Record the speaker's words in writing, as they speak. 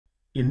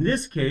In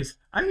this case,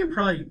 I can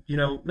probably,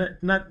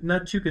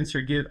 not too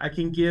concerned. I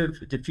can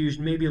give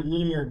diffusion maybe a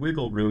little more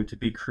wiggle room to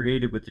be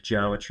creative with the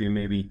geometry and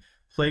maybe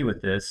play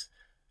with this.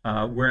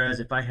 Whereas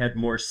if I had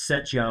more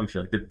set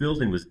geometry, like the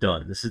building was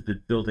done, this is the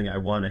building I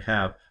want to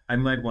have, I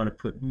might want to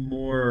put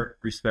more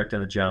respect on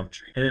the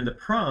geometry. And in the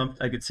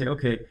prompt, I could say,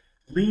 okay,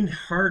 lean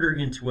harder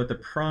into what the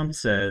prompt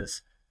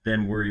says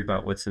than worry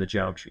about what's in the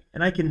geometry.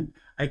 And I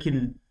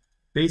can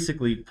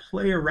basically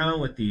play around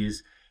with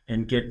these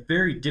and get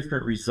very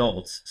different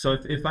results. So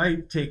if I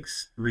take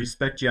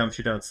respect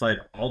geometry down slide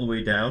all the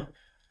way down,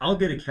 I'll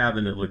get a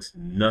cabin that looks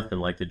nothing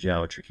like the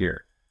geometry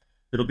here.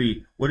 It'll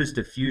be, what does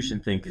diffusion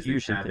think is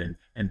the cabin?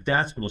 And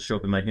that's what will show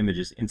up in my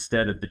images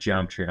instead of the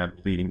geometry I'm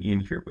leading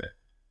in here with.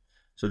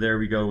 So there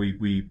we go.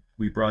 We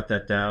brought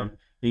that down.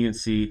 And you can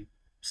see,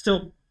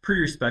 still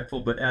pretty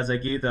respectful, but as I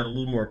gave that a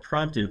little more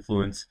prompt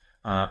influence,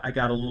 I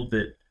got a little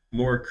bit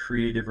more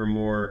creative or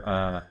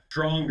more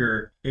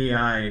stronger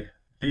AI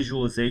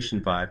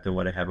visualization vibe than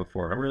what I had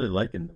before. I'm really liking them.